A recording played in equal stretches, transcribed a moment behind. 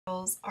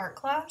Carroll's art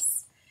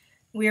class.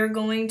 We are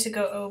going to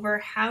go over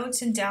how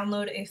to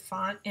download a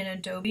font in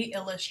Adobe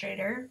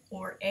Illustrator,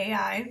 or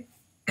AI.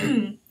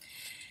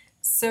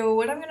 So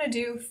what I'm going to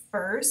do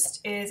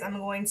first is I'm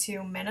going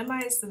to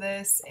minimize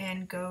this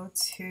and go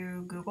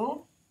to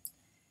Google,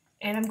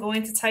 and I'm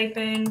going to type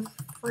in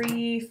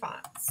free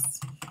fonts.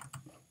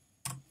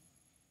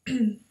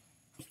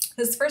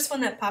 This first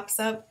one that pops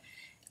up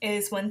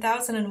is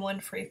 1001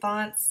 free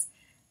fonts.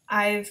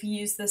 I've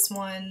used this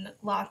one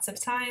lots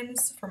of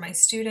times for my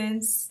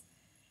students.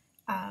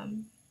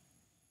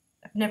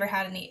 I've never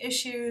had any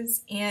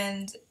issues,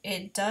 and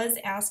it does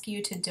ask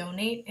you to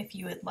donate if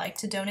you would like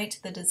to donate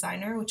to the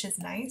designer, which is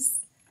nice.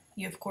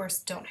 You of course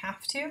don't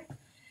have to.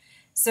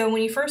 So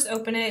when you first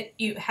open it,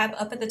 you have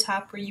up at the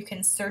top where you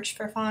can search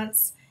for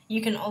fonts.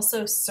 You can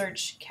also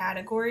search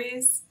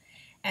categories,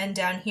 and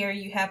down here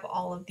you have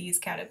all of these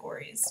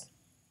categories.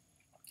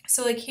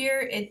 So like here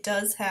it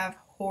does have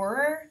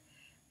horror,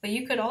 but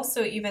you could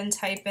also even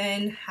type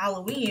in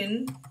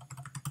Halloween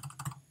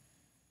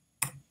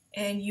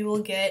and you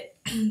will get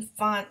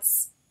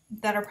fonts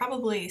that are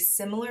probably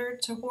similar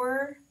to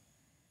horror,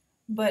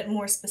 but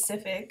more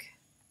specific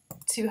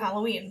to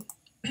Halloween.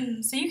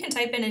 So you can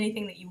type in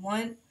anything that you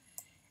want,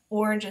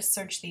 or just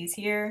search these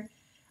here.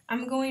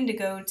 I'm going to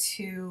go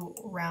to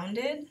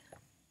rounded,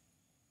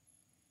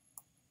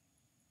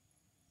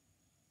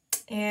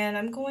 and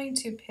I'm going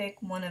to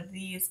pick one of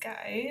these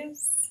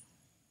guys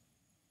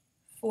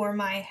for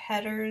my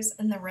headers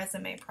in the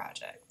resume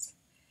project.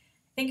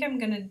 I think I'm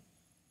going to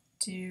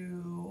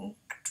do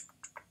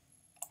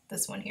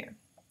this one here.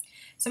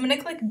 So I'm going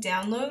to click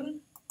download,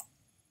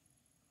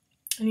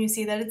 and you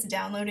see that it's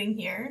downloading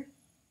here.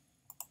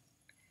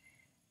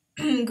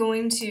 I'm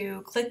going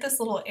to click this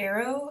little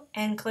arrow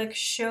and click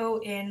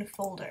show in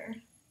folder.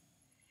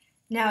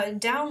 Now it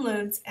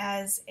downloads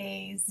as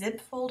a zip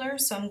folder,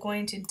 so I'm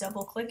going to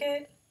double click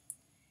it.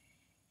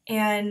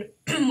 And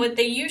what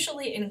they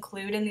usually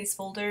include in these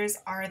folders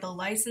are the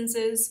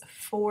licenses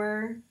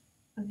for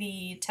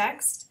the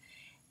text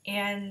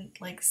and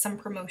like some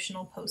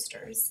promotional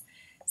posters.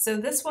 So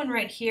this one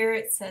right here,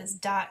 it says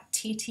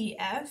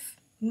 .ttf.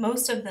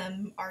 Most of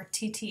them are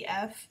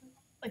TTF,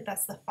 like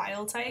that's the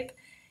file type,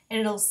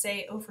 and it'll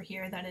say over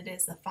here that it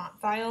is the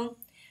font file.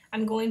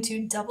 I'm going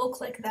to double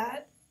click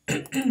that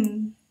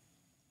and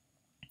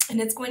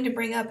it's going to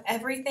bring up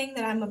everything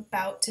that I'm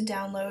about to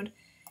download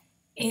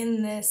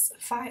in this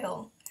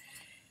file.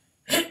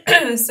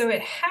 So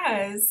it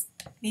has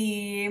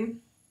the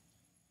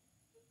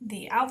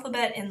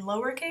alphabet in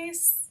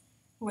lowercase,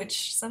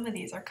 which some of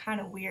these are kind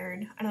of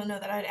weird. I don't know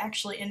that I'd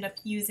actually end up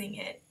using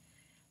it.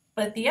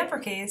 But the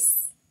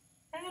uppercase,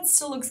 it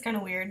still looks kind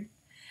of weird.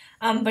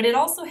 But it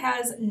also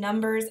has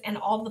numbers and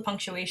all of the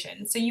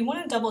punctuation. So you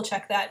want to double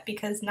check that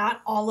because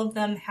not all of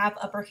them have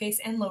uppercase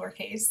and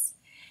lowercase,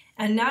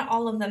 and not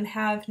all of them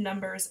have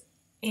numbers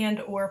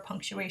and or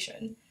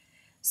punctuation.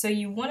 So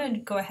you want to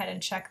go ahead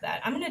and check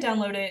that. I'm going to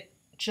download it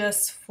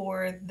just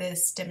for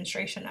this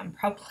demonstration. I'm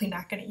probably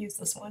not going to use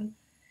this one.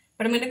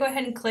 But I'm going to go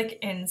ahead and click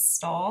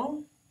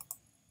install.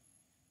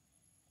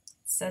 It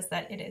says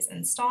that it is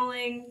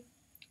installing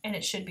and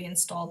it should be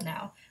installed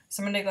now.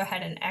 So I'm going to go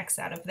ahead and X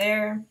out of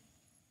there,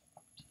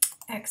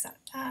 X out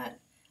of that.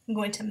 I'm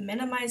going to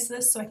minimize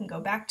this so I can go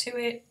back to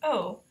it.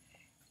 Oh,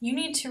 you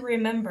need to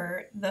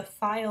remember the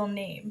file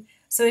name.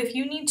 So if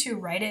you need to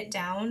write it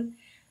down,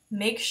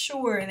 make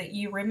sure that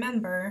you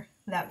remember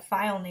that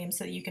file name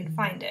so that you can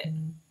find it.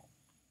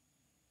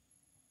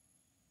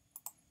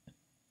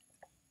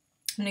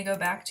 I'm going to go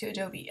back to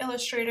Adobe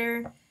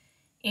Illustrator,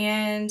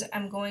 and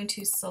I'm going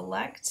to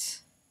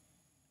select,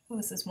 oh,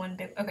 this is one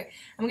big, okay,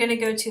 I'm going to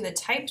go to the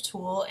type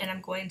tool, and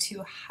I'm going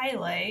to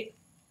highlight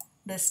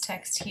this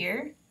text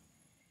here,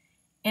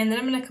 and then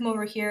I'm going to come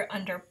over here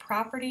under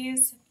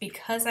properties.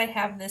 Because I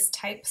have this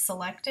type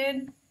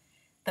selected,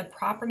 the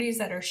properties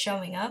that are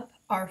showing up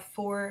are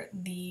for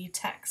the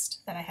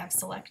text that I have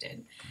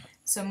selected.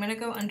 So I'm going to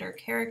go under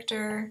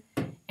character,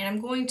 and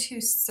I'm going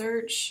to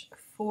search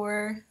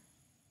for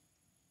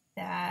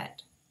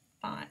that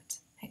font.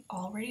 I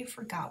already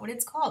forgot what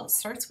it's called. It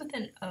starts with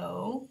an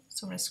O,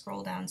 so I'm going to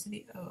scroll down to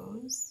the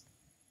O's.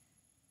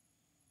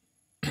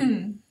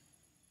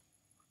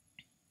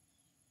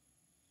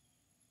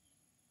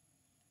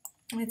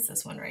 It's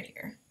this one right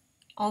here.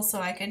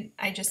 Also,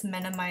 I just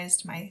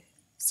minimized my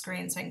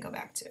screen so I can go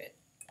back to it.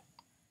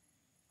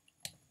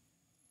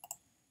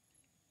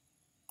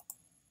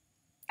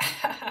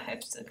 I have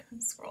to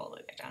scroll all the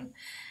way back down.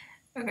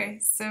 Okay,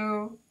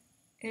 so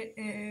it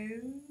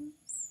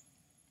is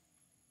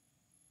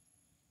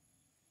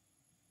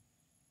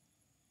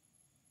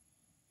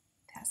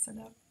pass it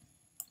up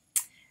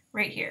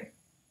right here.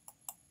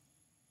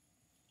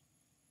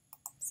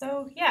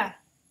 So yeah,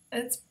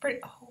 it's pretty.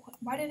 Oh,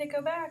 why did it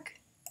go back?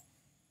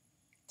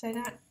 Did I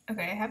not?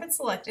 Okay, I have it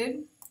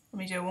selected. Let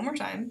me do it one more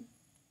time.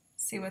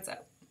 See what's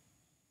up.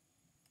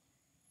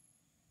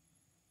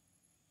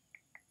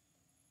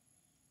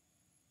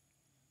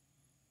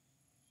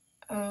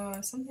 Oh,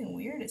 something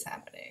weird is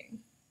happening.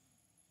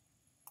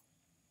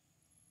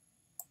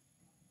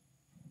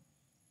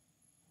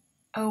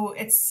 Oh,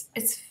 it's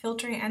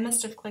filtering. I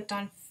must have clicked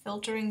on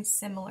filtering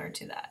similar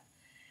to that.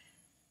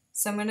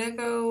 So I'm gonna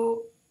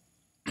go,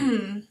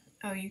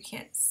 oh, you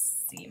can't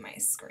see my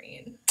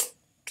screen.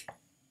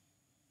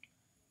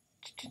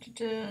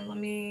 Let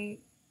me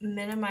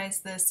minimize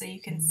this so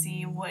you can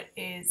see what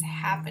is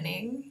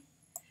happening.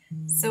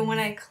 So when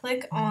I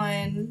click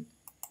on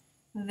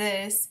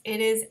this,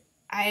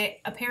 I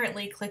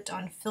apparently clicked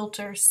on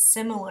filter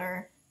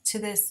similar to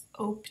this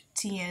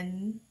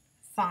Optian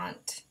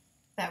font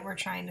that we're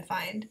trying to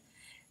find.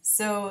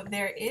 So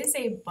there is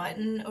a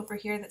button over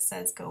here that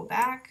says go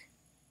back.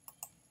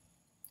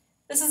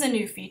 This is a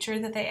new feature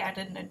that they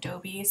added in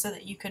Adobe so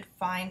that you could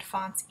find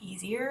fonts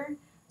easier.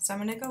 So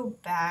I'm going to go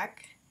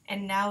back,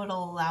 and now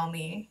it'll allow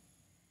me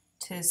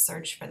to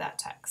search for that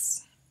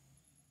text.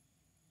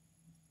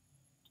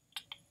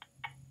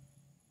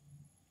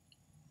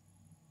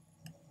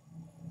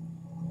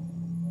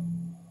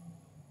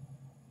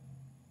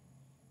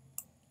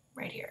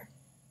 Right here.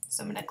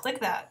 So I'm going to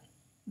click that.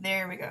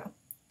 There we go.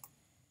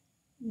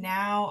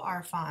 Now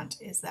our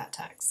font is that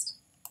text.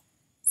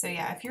 So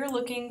yeah, if you're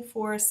looking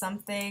for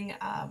something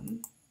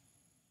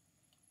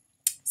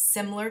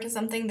similar to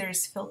something,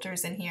 there's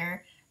filters in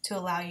here to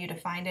allow you to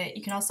find it.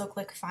 You can also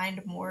click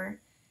Find More.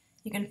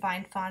 You can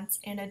find fonts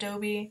in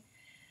Adobe.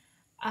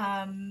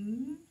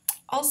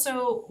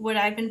 Also, what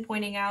I've been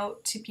pointing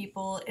out to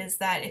people is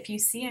that if you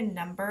see a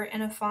number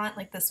in a font,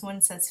 like this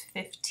one says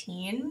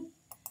 15,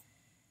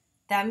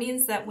 that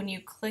means that when you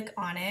click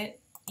on it,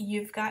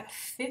 you've got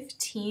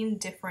 15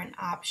 different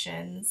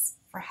options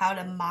for how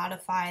to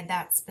modify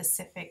that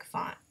specific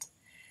font.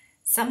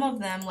 Some of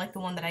them, like the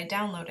one that I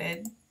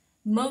downloaded,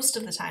 most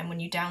of the time when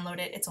you download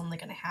it, it's only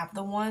going to have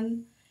the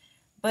one,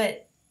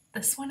 but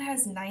this one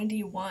has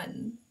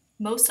 91.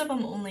 Most of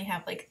them only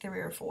have like 3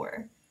 or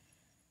 4,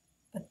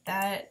 but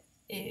that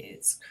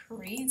is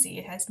crazy.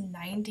 It has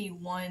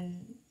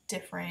 91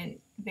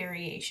 different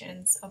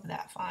variations of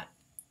that font.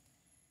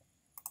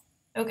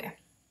 Okay,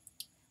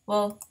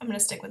 well, I'm going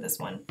to stick with this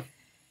one.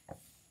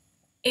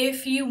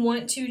 If you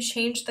want to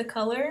change the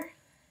color,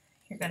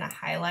 you're going to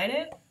highlight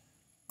it,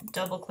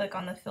 double click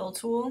on the fill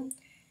tool,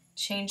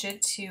 change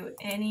it to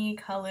any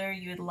color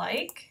you'd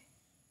like,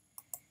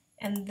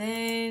 and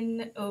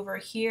then over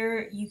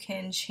here you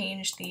can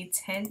change the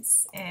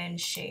tints and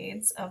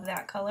shades of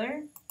that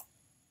color.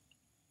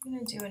 I'm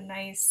going to do a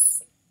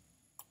nice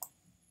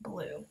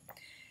blue.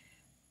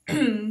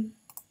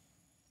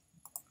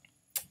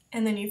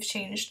 And then you've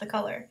changed the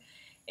color.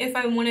 If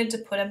I wanted to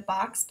put a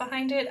box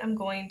behind it, I'm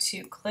going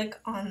to click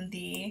on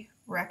the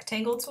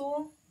rectangle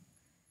tool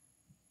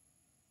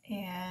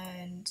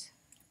and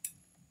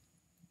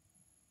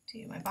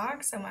do my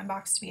box. I want my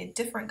box to be a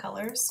different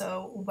color.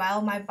 So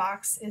while my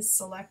box is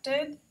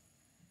selected,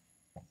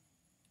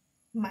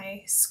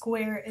 my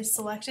square is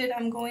selected,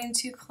 I'm going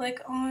to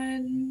click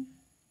on,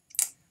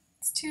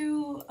 let's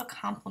do a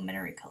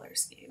complementary color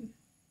scheme.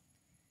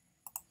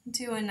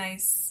 Do a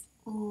nice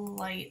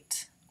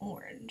light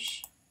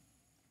orange.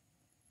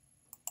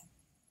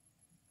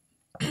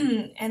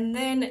 And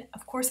then,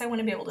 of course, I want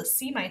to be able to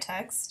see my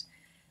text.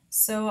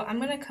 So I'm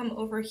going to come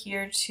over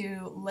here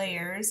to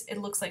layers. It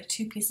looks like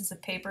 2 pieces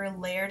of paper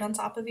layered on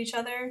top of each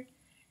other.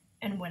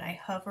 And when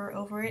I hover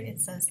over it, it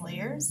says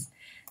layers.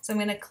 So I'm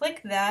going to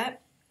click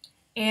that.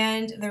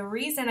 And the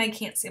reason I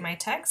can't see my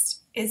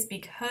text is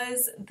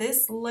because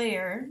this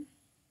layer,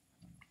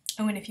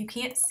 oh, and if you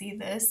can't see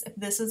this, if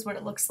this is what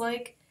it looks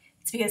like,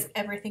 it's because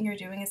everything you're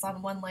doing is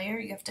on one layer.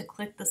 You have to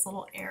click this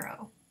little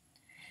arrow.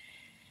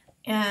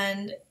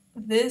 And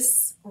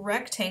this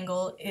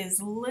rectangle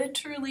is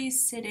literally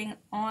sitting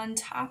on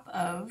top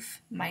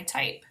of my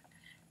type.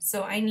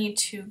 So I need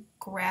to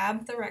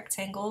grab the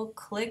rectangle,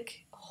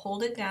 click,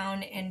 hold it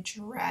down, and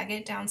drag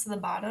it down to the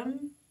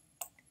bottom.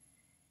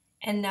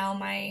 And now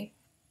my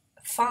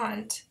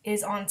font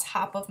is on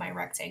top of my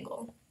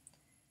rectangle.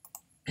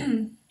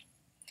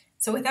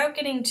 So without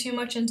getting too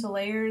much into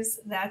layers,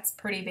 that's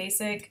pretty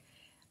basic.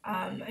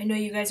 I know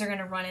you guys are going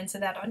to run into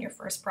that on your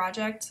first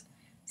project,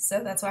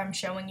 so that's why I'm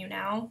showing you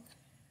now.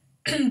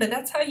 But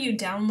that's how you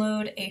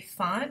download a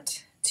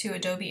font to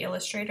Adobe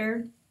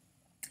Illustrator.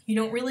 You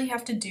don't really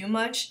have to do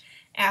much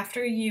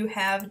after you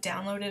have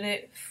downloaded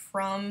it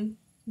from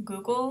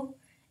Google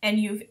and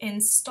you've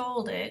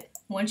installed it.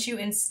 Once you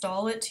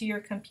install it to your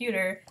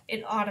computer,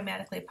 it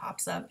automatically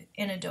pops up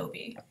in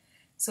Adobe.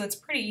 So it's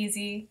pretty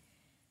easy.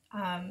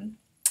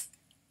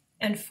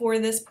 And for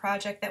this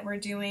project that we're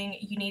doing,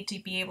 you need to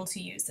be able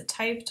to use the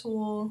type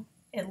tool,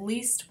 at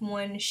least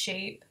one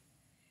shape,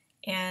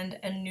 and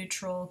a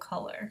neutral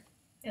color.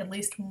 At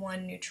least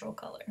one neutral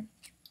color.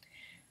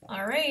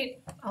 All right,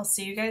 I'll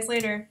see you guys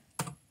later.